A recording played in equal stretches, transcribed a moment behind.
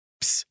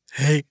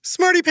Hey,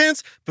 Smarty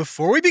Pants!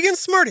 Before we begin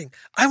smarting,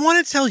 I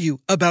want to tell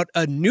you about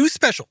a new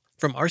special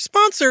from our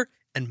sponsor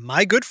and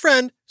my good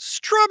friend,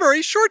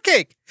 Strawberry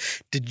Shortcake.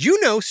 Did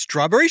you know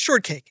Strawberry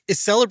Shortcake is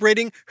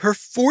celebrating her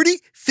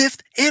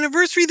 45th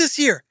anniversary this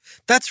year?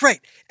 That's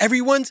right,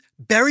 everyone's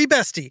berry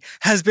bestie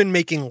has been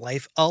making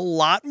life a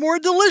lot more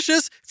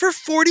delicious for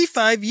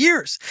 45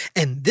 years,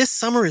 and this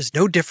summer is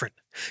no different.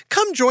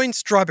 Come join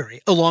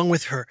Strawberry along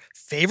with her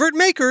favorite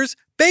makers,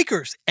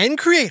 bakers, and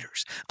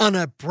creators on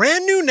a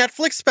brand new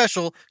Netflix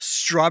special,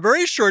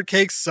 Strawberry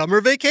Shortcake Summer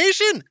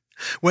Vacation.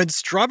 When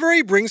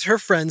Strawberry brings her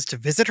friends to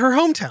visit her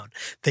hometown,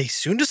 they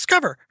soon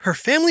discover her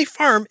family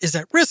farm is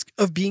at risk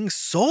of being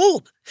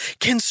sold.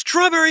 Can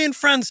Strawberry and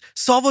friends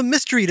solve a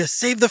mystery to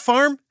save the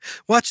farm?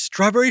 Watch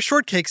Strawberry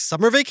Shortcake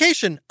Summer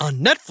Vacation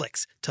on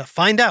Netflix to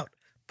find out.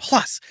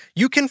 Plus,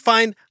 you can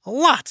find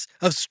lots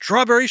of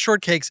Strawberry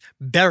Shortcake's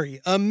very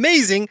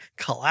amazing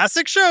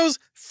classic shows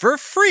for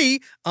free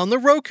on the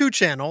Roku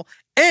channel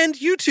and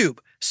YouTube.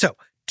 So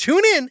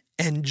tune in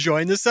and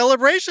join the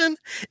celebration.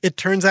 It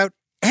turns out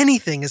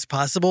anything is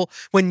possible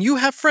when you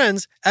have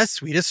friends as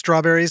sweet as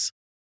strawberries.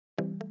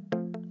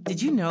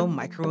 Did you know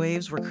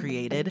microwaves were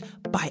created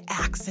by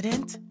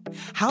accident?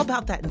 How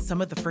about that in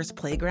some of the first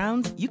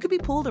playgrounds, you could be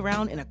pulled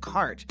around in a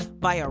cart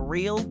by a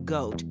real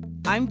goat?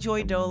 I'm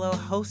Joy Dolo,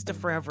 host of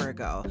Forever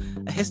Ago,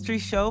 a history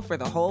show for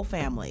the whole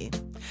family.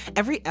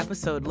 Every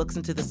episode looks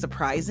into the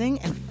surprising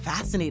and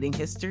fascinating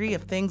history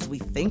of things we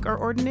think are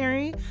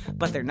ordinary,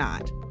 but they're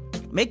not.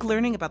 Make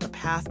learning about the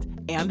past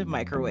and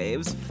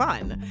microwaves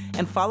fun,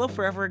 and follow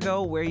Forever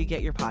Ago where you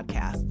get your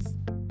podcasts.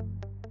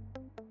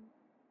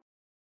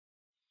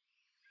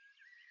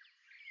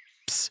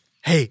 Psst.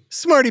 Hey,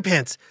 Smarty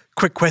Pants,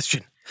 quick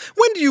question.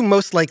 When do you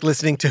most like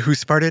listening to Who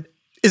Smarted?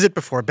 Is it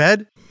before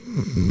bed?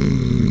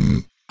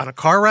 On a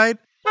car ride?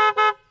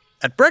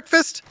 At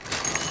breakfast?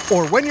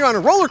 Or when you're on a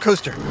roller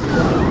coaster?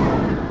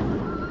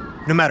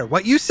 No matter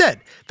what you said,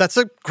 that's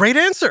a great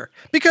answer,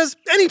 because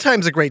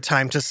anytime's a great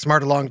time to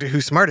smart along to Who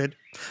Smarted.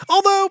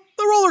 Although,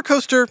 the roller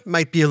coaster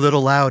might be a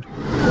little loud.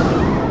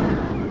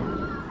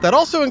 That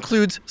also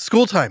includes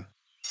school time.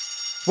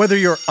 Whether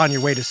you're on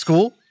your way to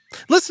school,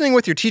 listening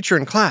with your teacher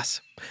in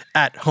class,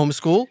 at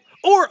homeschool,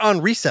 or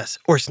on recess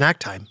or snack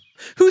time,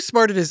 Who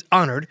Smarted is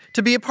honored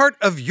to be a part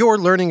of your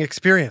learning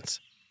experience.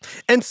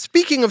 And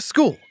speaking of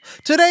school,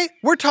 today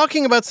we're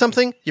talking about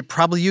something you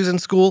probably use in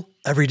school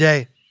every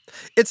day.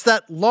 It's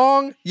that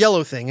long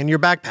yellow thing in your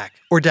backpack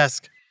or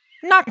desk.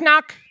 Knock,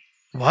 knock.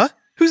 What?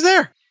 Who's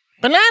there?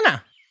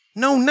 Banana.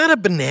 No, not a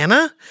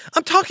banana.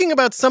 I'm talking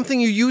about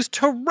something you use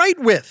to write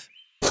with.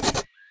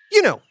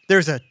 You know,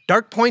 there's a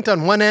dark point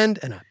on one end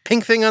and a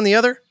pink thing on the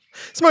other.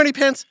 Smarty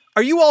Pants,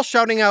 are you all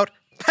shouting out,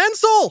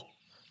 pencil?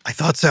 I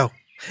thought so.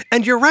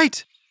 And you're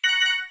right.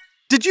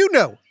 Did you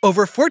know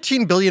over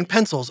 14 billion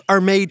pencils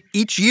are made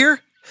each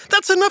year?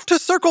 That's enough to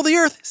circle the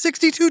Earth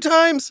 62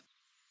 times.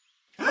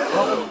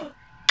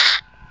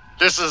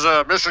 This is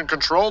Mission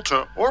Control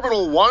to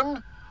Orbital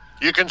 1.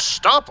 You can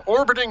stop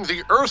orbiting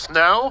the Earth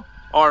now.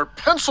 Our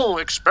pencil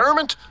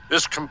experiment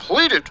is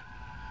completed.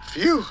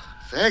 Phew,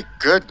 thank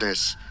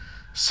goodness.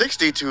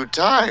 62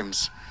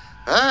 times.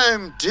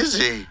 I'm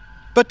dizzy.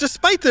 But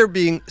despite there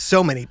being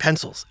so many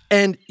pencils,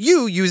 and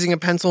you using a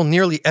pencil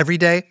nearly every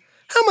day,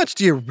 how much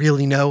do you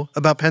really know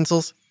about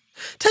pencils?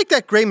 Take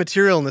that gray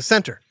material in the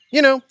center.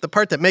 You know, the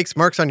part that makes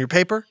marks on your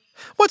paper.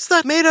 What's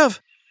that made of?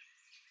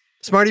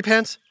 Smarty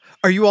Pants,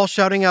 are you all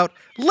shouting out,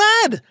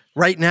 lead,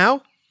 right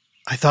now?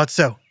 I thought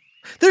so.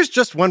 There's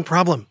just one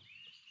problem.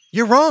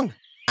 You're wrong.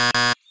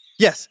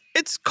 Yes,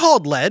 it's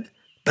called lead,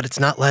 but it's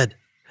not lead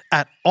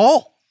at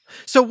all.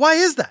 So why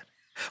is that?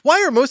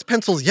 Why are most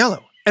pencils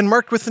yellow and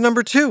marked with the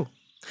number 2?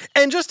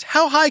 And just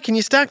how high can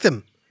you stack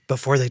them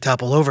before they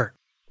topple over?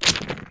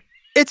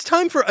 It's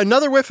time for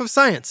another whiff of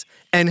science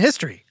and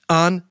history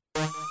on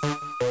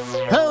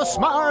Who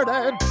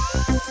smarted?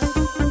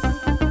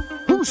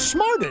 Who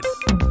smarted?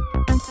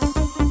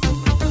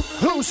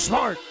 Who's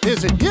smart?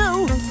 Is it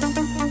you?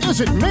 Is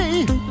it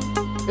me?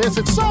 Is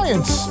it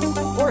science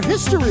or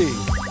history?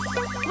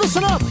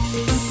 Listen up,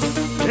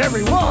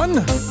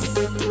 everyone.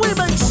 We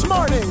make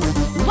smarting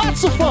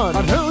lots of fun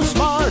on Who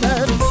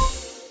Smarted.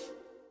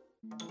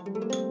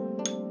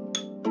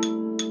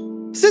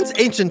 Since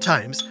ancient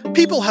times,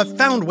 people have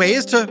found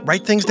ways to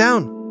write things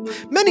down.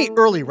 Many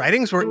early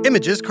writings were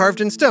images carved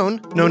in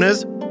stone, known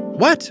as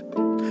what?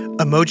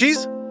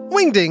 Emojis,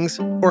 wingdings,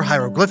 or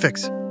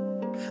hieroglyphics.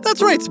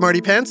 That's right,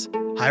 Smarty Pants,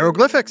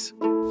 hieroglyphics.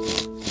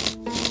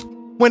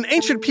 When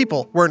ancient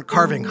people weren't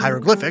carving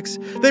hieroglyphics,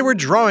 they were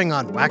drawing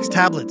on wax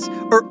tablets,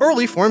 or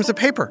early forms of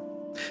paper.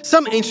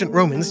 Some ancient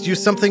Romans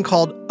used something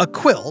called a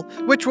quill,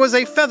 which was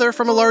a feather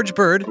from a large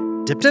bird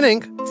dipped in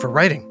ink for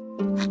writing.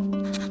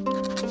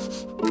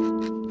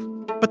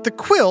 But the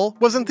quill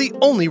wasn't the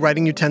only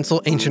writing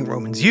utensil ancient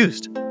Romans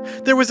used.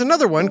 There was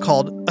another one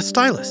called a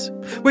stylus,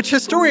 which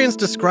historians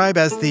describe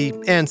as the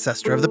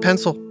ancestor of the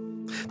pencil.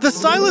 The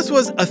stylus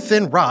was a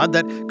thin rod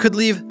that could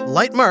leave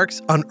light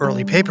marks on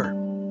early paper.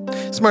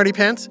 Smarty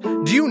Pants,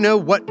 do you know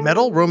what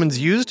metal Romans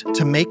used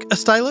to make a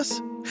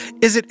stylus?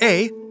 Is it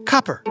A,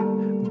 copper,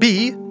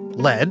 B,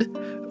 lead,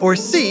 or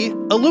C,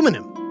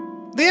 aluminum?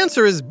 The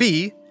answer is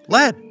B,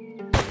 lead.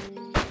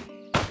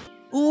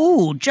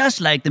 Ooh, just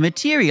like the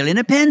material in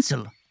a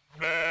pencil.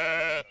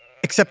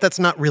 Except that's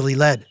not really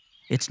lead.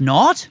 It's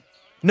not?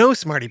 No,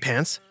 Smarty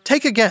Pants.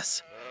 Take a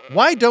guess.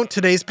 Why don't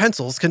today's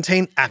pencils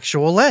contain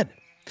actual lead?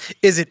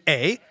 Is it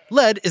A,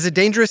 lead is a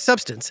dangerous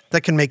substance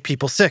that can make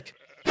people sick?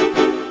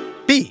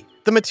 B,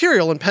 the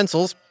material in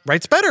pencils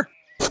writes better?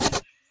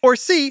 Or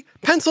C,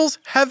 pencils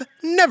have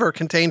never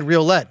contained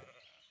real lead?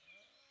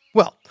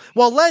 Well,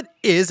 while lead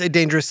is a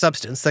dangerous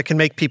substance that can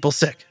make people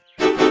sick,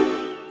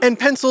 and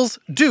pencils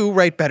do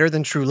write better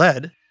than true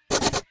lead,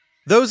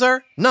 those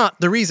are not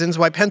the reasons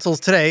why pencils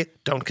today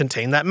don't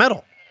contain that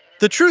metal.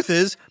 The truth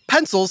is,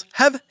 pencils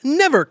have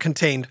never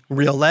contained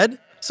real lead,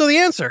 so the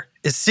answer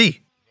is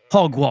C.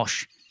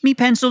 Hogwash. Me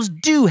pencils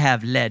do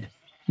have lead.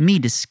 Me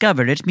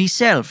discovered it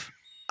myself.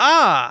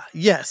 Ah,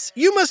 yes,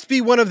 you must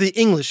be one of the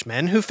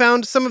Englishmen who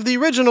found some of the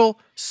original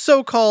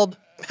so-called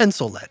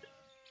pencil lead.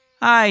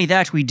 Aye,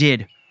 that we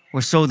did,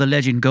 or so the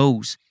legend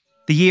goes.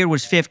 The year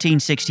was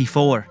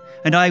 1564,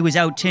 and I was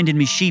out tending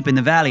me sheep in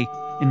the valley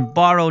in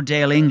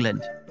Borrowdale,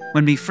 England,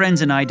 when me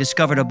friends and I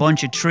discovered a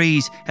bunch of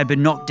trees had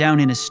been knocked down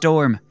in a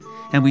storm,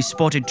 and we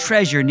spotted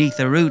treasure neath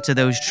the roots of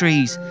those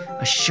trees,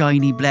 a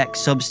shiny black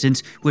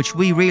substance which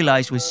we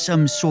realised was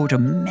some sort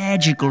of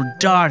magical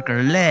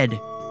darker lead.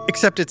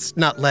 Except it's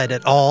not lead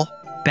at all.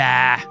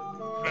 Bah!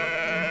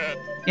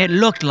 It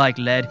looked like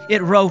lead,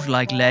 it wrote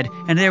like lead,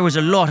 and there was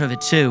a lot of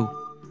it too.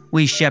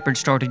 We shepherds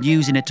started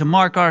using it to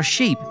mark our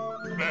sheep.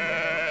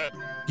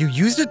 You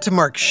used it to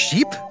mark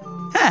sheep?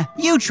 Huh,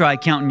 you try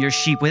counting your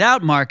sheep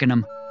without marking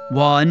them.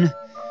 1,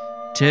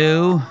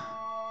 2,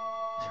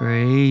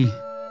 3...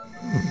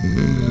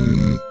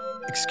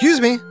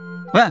 Excuse me?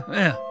 Well,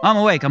 I'm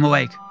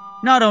awake.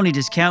 Not only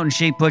does counting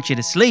sheep put you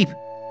to sleep,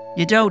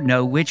 you don't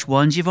know which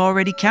ones you've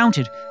already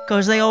counted,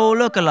 'cause they all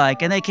look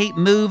alike and they keep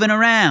moving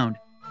around.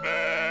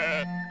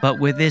 But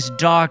with this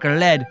darker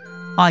lead,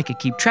 I could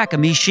keep track of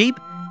me sheep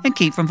and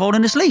keep from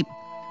falling asleep.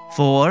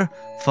 4,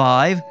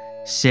 5,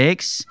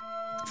 6...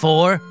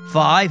 4,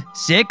 5,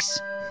 6...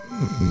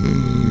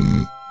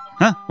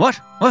 Huh? What?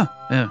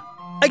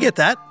 I get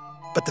that,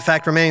 but the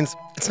fact remains,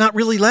 it's not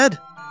really lead.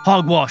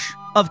 Hogwash.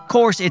 Of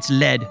course it's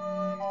lead.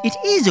 It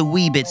is a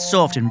wee bit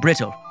soft and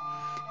brittle.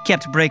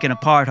 Kept breaking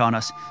apart on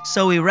us,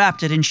 so we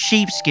wrapped it in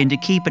sheepskin to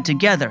keep it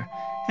together,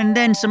 and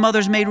then some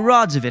others made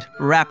rods of it,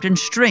 wrapped in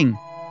string.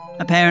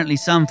 Apparently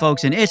some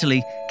folks in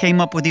Italy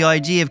came up with the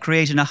idea of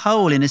creating a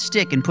hole in a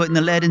stick and putting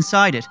the lead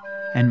inside it,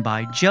 and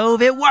by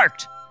Jove, it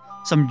worked!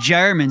 Some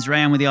Germans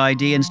ran with the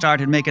idea and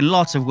started making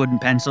lots of wooden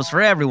pencils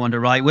for everyone to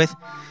write with,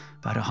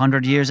 about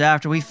 100 years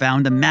after we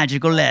found the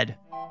magical lead.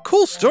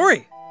 Cool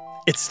story.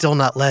 It's still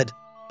not lead.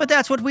 But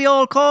that's what we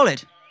all call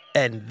it.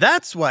 And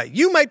that's why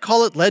you might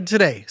call it lead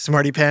today,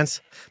 Smarty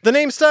Pants. The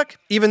name stuck,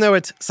 even though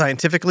it's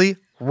scientifically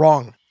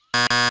wrong.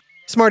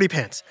 Smarty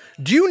Pants,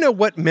 do you know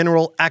what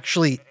mineral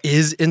actually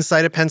is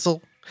inside a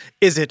pencil?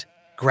 Is it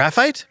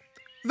graphite,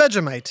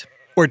 Vegemite,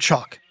 or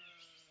chalk?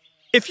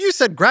 If you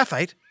said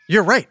graphite,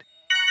 you're right.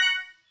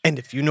 And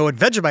if you know what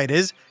Vegemite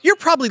is, you're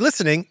probably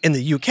listening in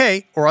the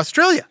UK or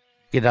Australia.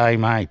 G'day,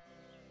 mate.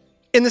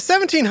 In the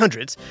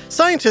 1700s,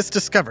 scientists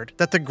discovered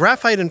that the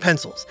graphite in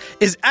pencils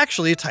is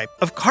actually a type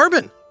of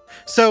carbon.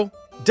 So,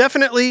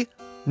 definitely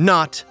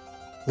not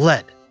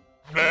lead.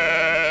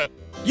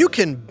 You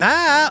can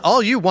bah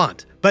all you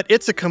want, but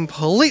it's a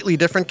completely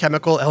different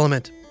chemical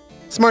element.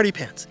 Smarty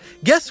Pants,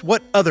 guess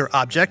what other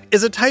object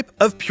is a type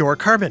of pure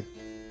carbon?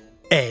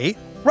 A,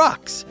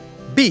 rocks,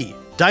 B,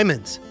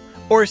 diamonds,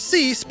 or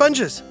C,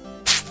 sponges?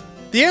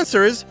 The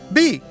answer is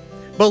B.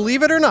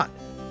 Believe it or not,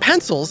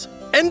 pencils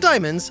and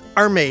diamonds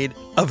are made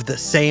of the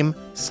same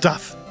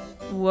stuff.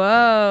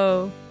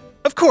 Whoa.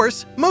 Of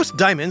course, most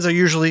diamonds are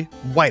usually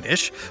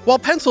whitish, while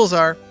pencils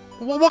are,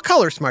 well, what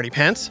color, Smarty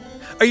Pants?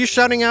 Are you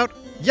shouting out,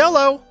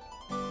 yellow?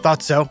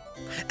 Thought so.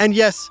 And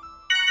yes,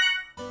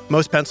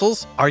 most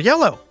pencils are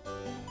yellow.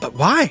 But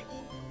why?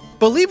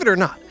 Believe it or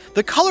not,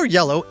 the color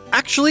yellow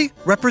actually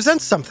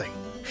represents something.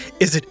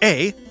 Is it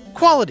A,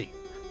 quality,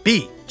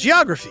 B,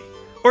 geography,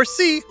 or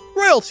C,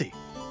 royalty?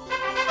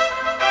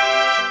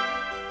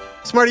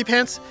 Smarty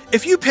Pants,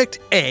 if you picked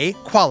A,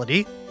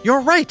 quality,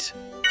 you're right.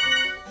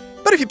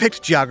 But if you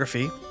picked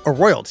geography or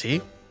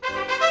royalty,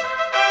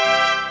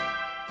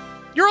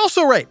 you're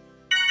also right.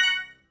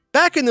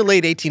 Back in the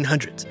late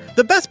 1800s,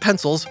 the best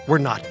pencils were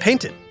not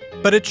painted.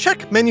 But a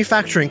Czech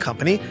manufacturing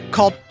company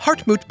called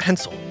Hartmut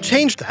Pencil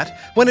changed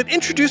that when it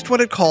introduced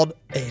what it called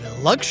a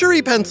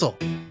luxury pencil.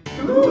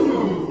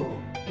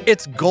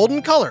 Its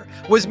golden color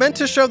was meant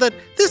to show that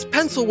this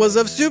pencil was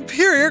of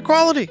superior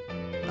quality.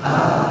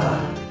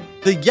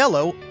 The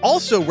yellow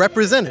also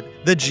represented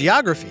the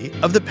geography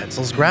of the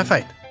pencil's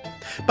graphite.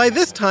 By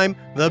this time,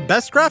 the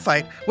best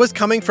graphite was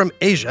coming from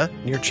Asia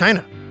near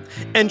China.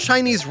 And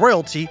Chinese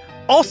royalty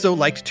also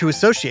liked to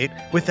associate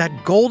with that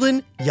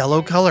golden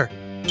yellow color.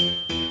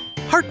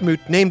 Hartmut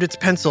named its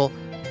pencil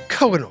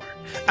Kohinoor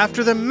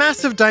after the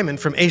massive diamond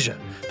from Asia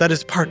that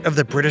is part of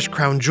the British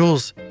crown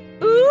jewels.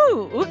 Ooh,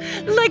 Ooh,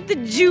 like the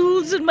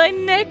jewels in my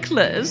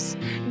necklace.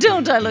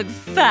 Don't I look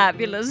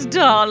fabulous,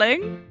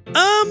 darling?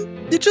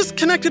 You just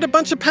connected a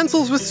bunch of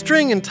pencils with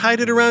string and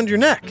tied it around your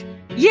neck.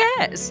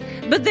 Yes,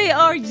 but they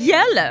are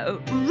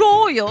yellow,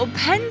 royal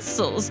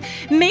pencils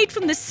made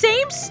from the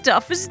same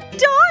stuff as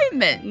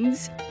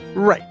diamonds.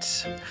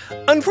 Right.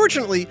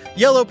 Unfortunately,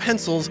 yellow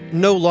pencils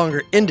no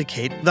longer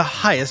indicate the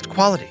highest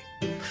quality.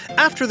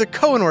 After the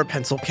Kohinoor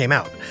pencil came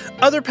out,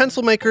 other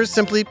pencil makers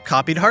simply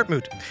copied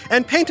Hartmut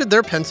and painted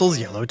their pencils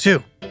yellow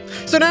too.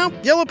 So now,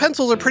 yellow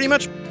pencils are pretty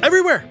much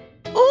everywhere.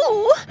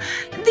 Ooh,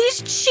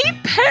 these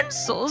cheap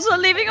pencils are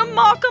leaving a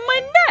mark on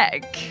my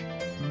neck.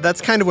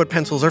 That's kind of what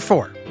pencils are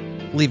for,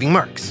 leaving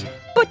marks.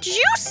 But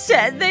you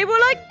said they were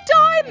like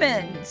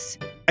diamonds.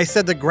 I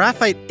said the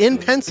graphite in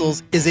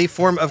pencils is a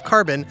form of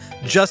carbon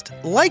just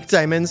like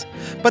diamonds,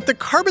 but the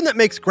carbon that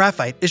makes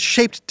graphite is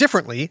shaped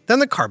differently than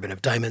the carbon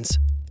of diamonds.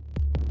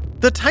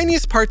 The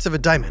tiniest parts of a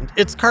diamond,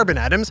 its carbon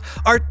atoms,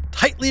 are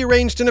tightly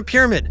arranged in a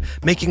pyramid,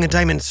 making a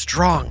diamond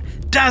strong,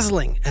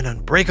 dazzling, and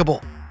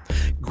unbreakable.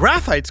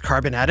 Graphite's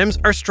carbon atoms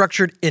are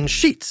structured in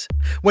sheets.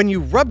 When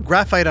you rub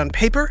graphite on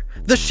paper,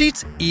 the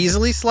sheets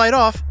easily slide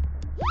off,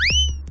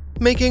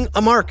 making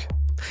a mark.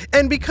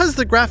 And because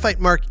the graphite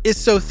mark is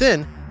so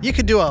thin, you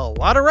could do a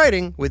lot of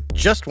writing with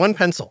just one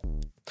pencil.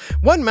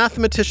 One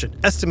mathematician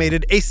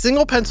estimated a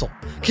single pencil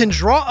can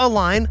draw a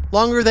line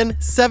longer than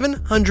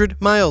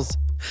 700 miles.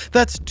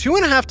 That's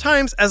 2.5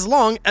 times as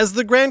long as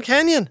the Grand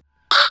Canyon.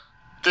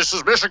 This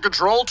is Mission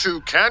Control to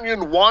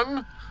Canyon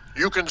 1.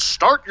 You can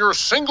start your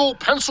single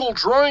pencil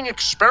drawing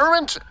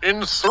experiment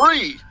in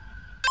 3,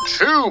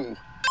 2,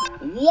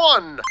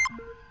 1.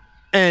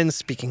 And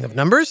speaking of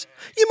numbers,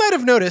 you might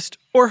have noticed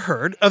or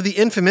heard of the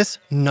infamous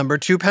number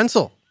 2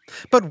 pencil.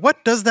 But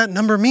what does that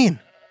number mean?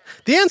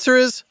 The answer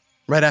is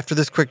right after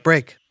this quick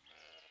break.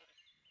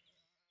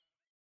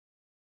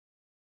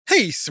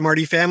 Hey,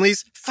 Smarty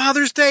families,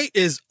 Father's Day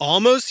is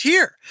almost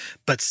here.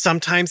 But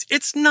sometimes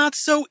it's not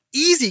so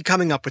easy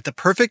coming up with the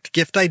perfect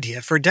gift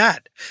idea for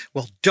Dad.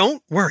 Well,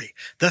 don't worry.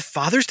 The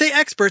Father's Day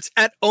experts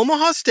at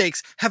Omaha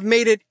Steaks have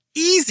made it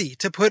easy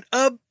to put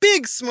a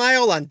big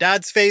smile on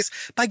Dad's face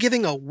by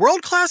giving a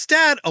world-class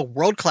dad a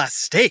world-class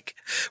steak.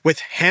 With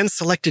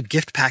hand-selected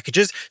gift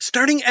packages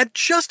starting at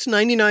just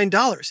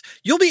 $99,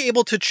 you'll be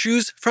able to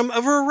choose from a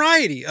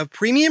variety of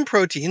premium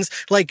proteins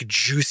like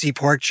juicy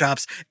pork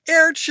chops,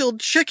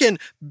 air-chilled chicken,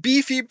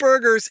 beefy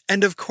burgers,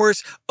 and of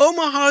course,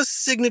 Omaha's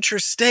signature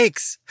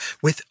steaks.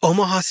 With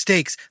Omaha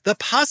Steaks, the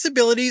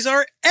possibilities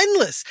are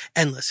endless.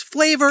 Endless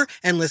flavor,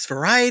 endless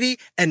variety,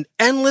 and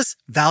endless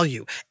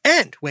value.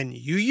 And when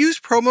you use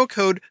promo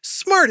code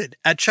SMARTED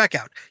at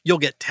checkout, you'll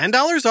get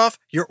 $10 off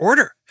your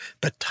order.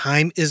 But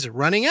time is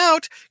running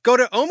out. Go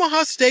to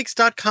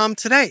omahasteaks.com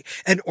today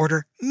and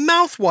order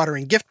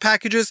mouth-watering gift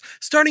packages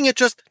starting at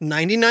just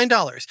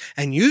 $99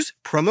 and use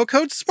promo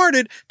code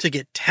SMARTED to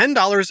get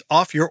 $10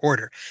 off your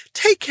order.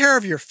 Take care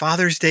of your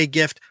Father's Day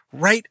gift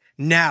right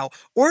now.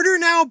 Order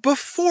now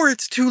before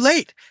it's too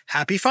late.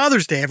 Happy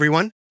Father's Day,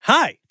 everyone.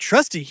 Hi,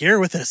 Trusty here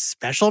with a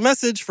special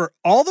message for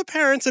all the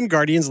parents and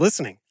guardians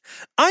listening.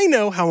 I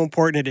know how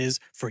important it is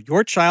for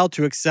your child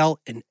to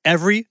excel in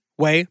every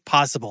way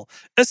possible,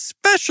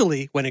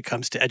 especially when it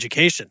comes to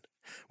education.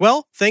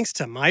 Well, thanks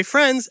to my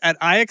friends at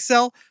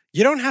IXL,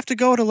 you don't have to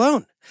go it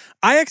alone.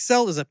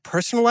 IXL is a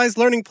personalized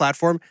learning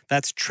platform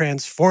that's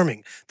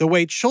transforming the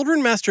way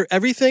children master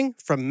everything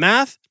from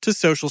math to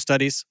social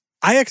studies.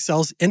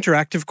 IXL's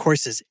interactive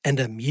courses and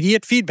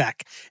immediate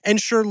feedback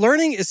ensure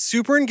learning is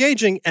super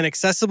engaging and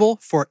accessible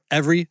for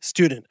every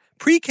student,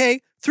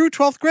 pre-K through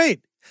 12th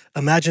grade.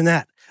 Imagine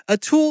that. A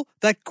tool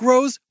that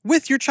grows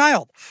with your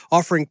child,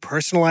 offering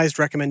personalized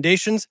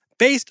recommendations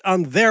based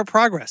on their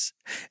progress.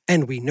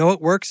 And we know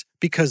it works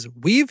because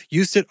we've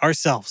used it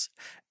ourselves.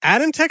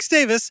 Adam Tex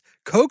Davis,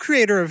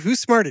 co-creator of Who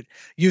Smarted,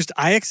 used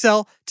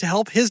IXL to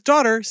help his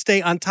daughter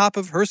stay on top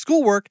of her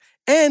schoolwork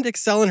and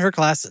excel in her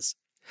classes.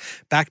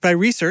 Backed by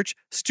research,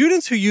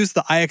 students who use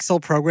the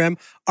IXL program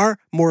are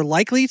more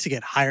likely to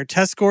get higher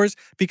test scores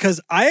because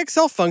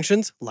IXL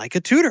functions like a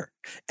tutor.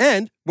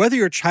 And whether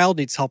your child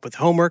needs help with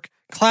homework,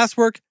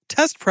 classwork,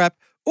 test prep,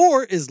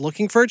 or is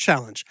looking for a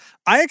challenge,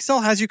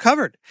 IXL has you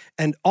covered,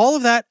 and all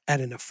of that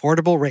at an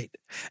affordable rate.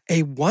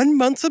 A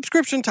 1-month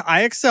subscription to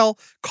IXL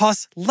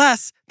costs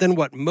less than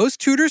what most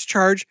tutors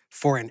charge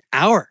for an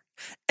hour.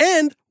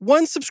 And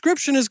one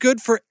subscription is good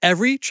for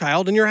every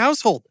child in your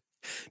household.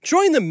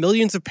 Join the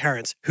millions of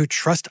parents who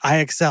trust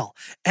IXL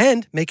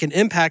and make an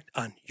impact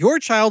on your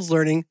child's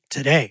learning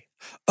today.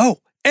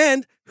 Oh,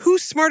 and Who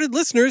Smarted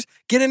listeners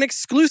get an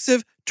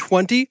exclusive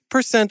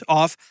 20%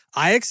 off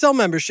IXL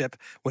membership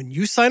when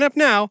you sign up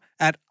now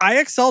at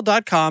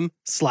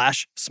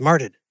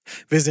IXL.com/smarted.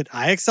 Visit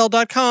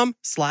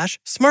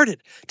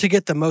IXL.com/smarted to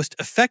get the most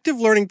effective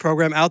learning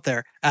program out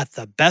there at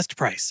the best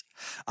price.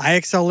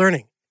 IXL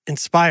Learning.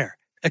 Inspire.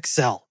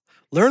 Excel.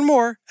 Learn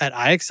more at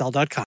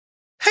IXL.com.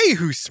 Hey,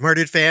 Who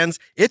Smarted fans,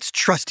 it's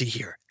Trusty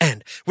here, and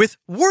weekend. With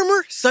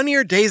warmer,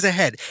 sunnier days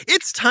ahead,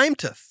 it's time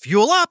to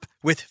fuel up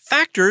with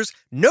Factor's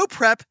no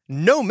prep,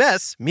 no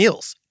mess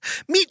meals.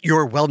 Meet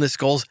your wellness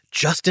goals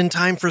just in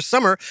time for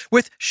summer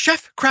with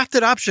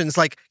chef-crafted options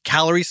like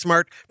Calorie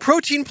Smart,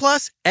 Protein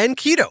Plus, and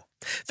Keto.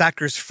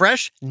 Factor's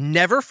fresh,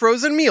 never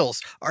frozen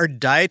meals are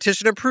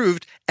dietitian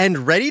approved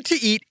and ready to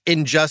eat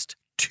in just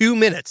 2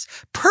 minutes.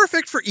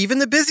 Perfect for even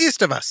the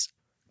busiest of us.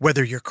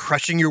 Whether you're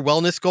crushing your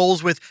wellness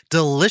goals with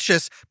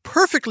delicious,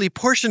 perfectly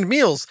portioned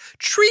meals,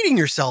 treating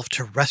yourself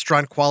to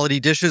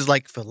restaurant-quality dishes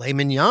like filet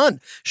mignon,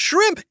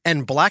 shrimp,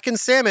 and blackened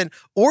salmon,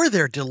 or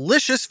their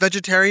delicious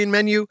vegetarian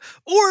menu,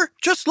 or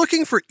just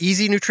looking for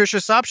easy,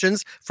 nutritious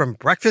options from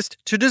breakfast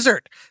to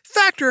dessert,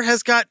 Factor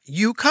has got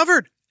you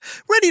covered.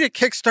 Ready to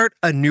kickstart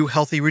a new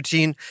healthy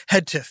routine?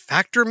 Head to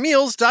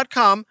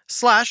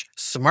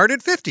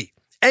factormeals.com/smarted50.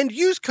 and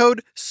use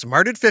code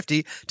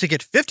SMARTED50 to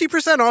get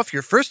 50% off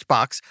your first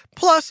box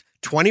plus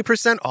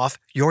 20% off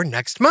your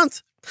next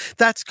month.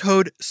 That's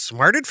code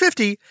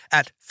SMARTED50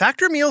 at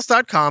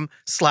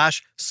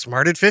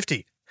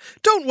factormeals.com/smarted50.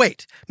 Don't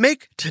wait.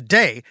 Make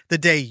today the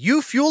day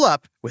you fuel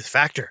up with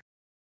Factor.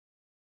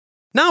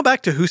 Now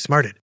back to Who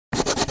Smarted.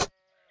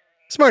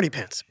 Smarty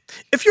Pants.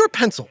 If your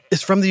pencil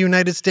is from the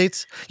United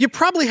States, you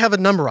probably have a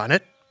number on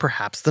it,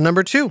 perhaps the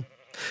number 2.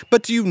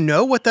 But do you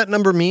know what that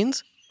number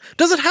means?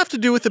 Does it have to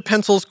do with the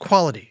pencil's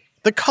quality,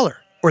 the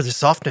color, or the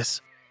softness?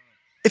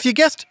 If you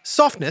guessed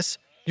softness,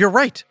 you're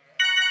right.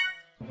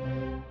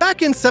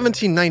 Back in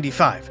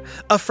 1795,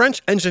 a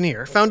French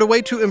engineer found a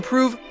way to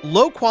improve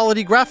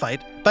low-quality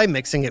graphite by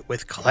mixing it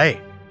with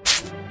clay.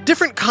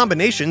 Different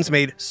combinations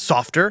made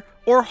softer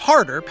or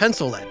harder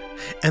pencil lead,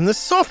 and the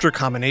softer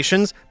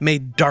combinations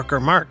made darker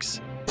marks.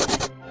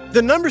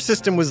 The number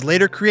system was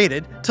later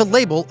created to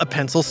label a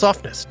pencil's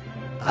softness.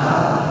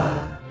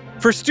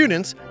 For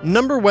students,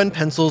 number 1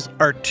 pencils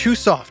are too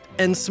soft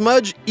and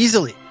smudge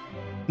easily.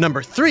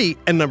 Number 3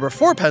 and number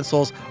 4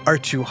 pencils are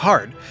too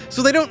hard,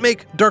 so they don't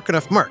make dark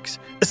enough marks,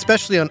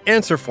 especially on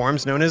answer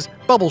forms known as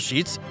bubble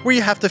sheets, where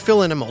you have to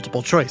fill in a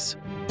multiple choice.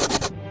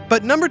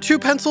 But number 2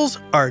 pencils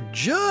are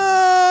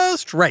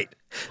just right.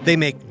 They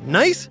make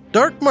nice,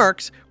 dark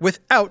marks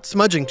without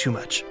smudging too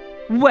much.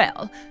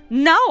 Well,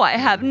 now I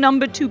have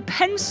number 2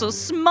 pencil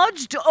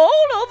smudged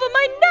all over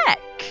my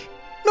neck.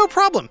 No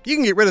problem. You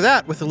can get rid of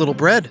that with a little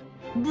bread.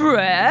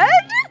 Bread?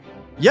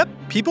 Yep,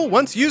 people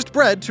once used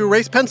bread to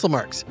erase pencil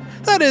marks.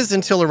 That is,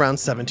 until around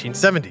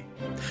 1770.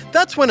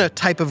 That's when a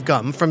type of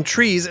gum from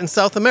trees in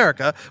South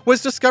America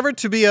was discovered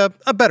to be a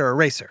better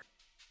eraser.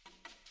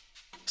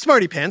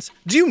 Smarty Pants,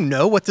 do you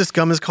know what this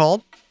gum is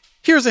called?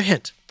 Here's a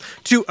hint.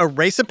 To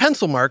erase a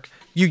pencil mark,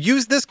 you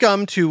use this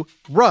gum to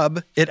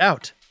rub it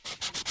out.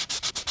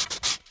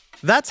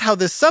 That's how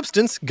this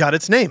substance got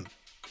its name.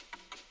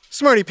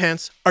 Smarty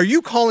Pants, are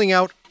you calling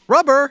out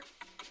rubber?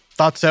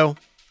 Thought so.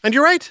 And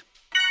you're right.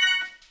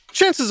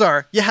 Chances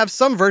are you have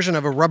some version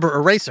of a rubber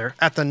eraser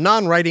at the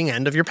non-writing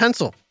end of your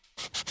pencil.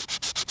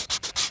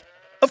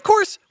 Of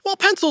course, while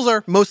pencils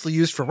are mostly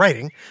used for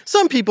writing,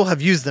 some people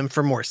have used them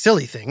for more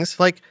silly things,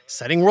 like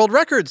setting world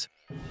records.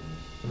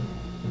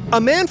 A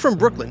man from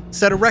Brooklyn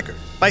set a record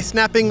by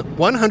snapping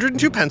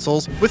 102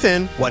 pencils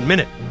within 1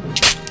 minute,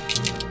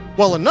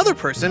 while another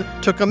person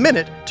took a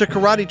minute to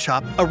karate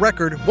chop a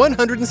record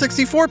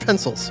 164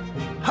 pencils.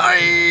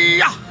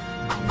 Hi-ya!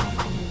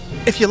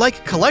 If you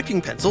like collecting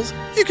pencils,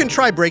 you can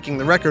try breaking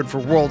the record for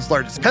world's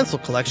largest pencil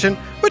collection,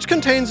 which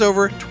contains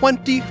over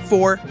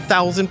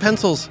 24,000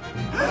 pencils.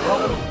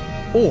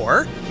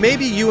 Or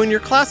maybe you and your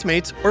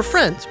classmates or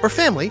friends or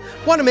family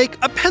want to make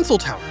a pencil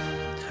tower.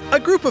 A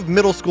group of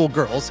middle school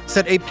girls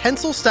set a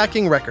pencil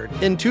stacking record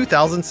in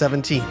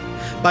 2017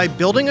 by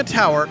building a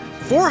tower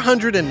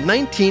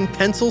 419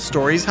 pencil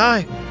stories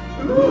high.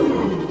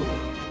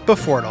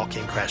 Before it all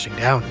came crashing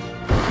down.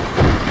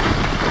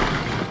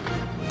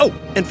 Oh,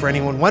 and for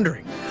anyone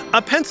wondering,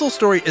 a pencil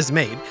story is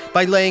made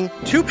by laying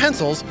 2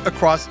 pencils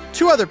across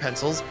 2 other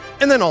pencils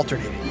and then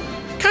alternating.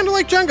 Kind of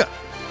like Jenga.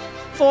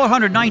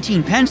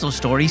 419 pencil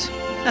stories?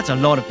 That's a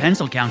lot of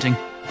pencil counting.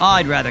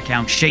 I'd rather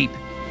count sheep.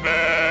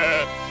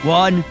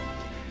 1,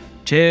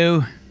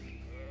 2,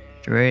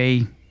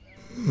 3.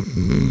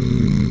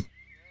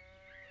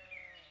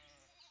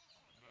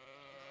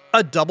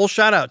 A double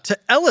shout out to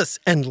Ellis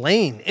and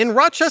Lane in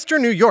Rochester,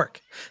 New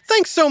York.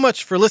 Thanks so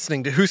much for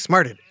listening to Who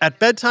Smarted at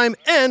bedtime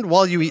and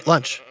while you eat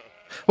lunch.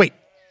 Wait,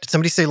 did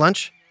somebody say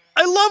lunch?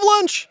 I love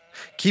lunch!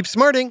 Keep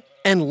smarting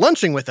and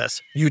lunching with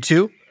us, you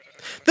two.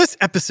 This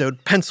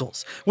episode,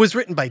 Pencils, was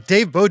written by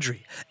Dave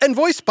Beaudry and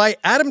voiced by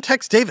Adam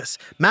Tex Davis,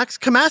 Max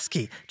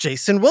Kamaski,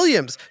 Jason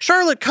Williams,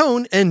 Charlotte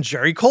Cohn, and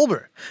Jerry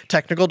Colbert.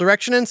 Technical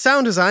direction and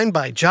sound design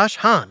by Josh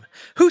Hahn.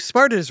 Who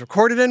Smarted is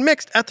recorded and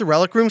mixed at the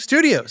Relic Room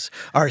Studios.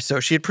 Our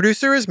associate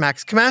producer is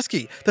Max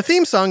Kamaski. The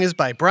theme song is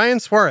by Brian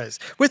Suarez,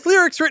 with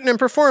lyrics written and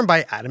performed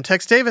by Adam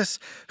Tex Davis.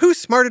 Who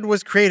Smarted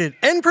was created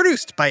and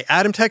produced by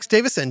Adam Tex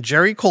Davis and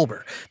Jerry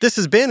Colbert. This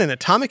has been an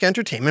Atomic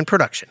Entertainment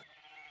production.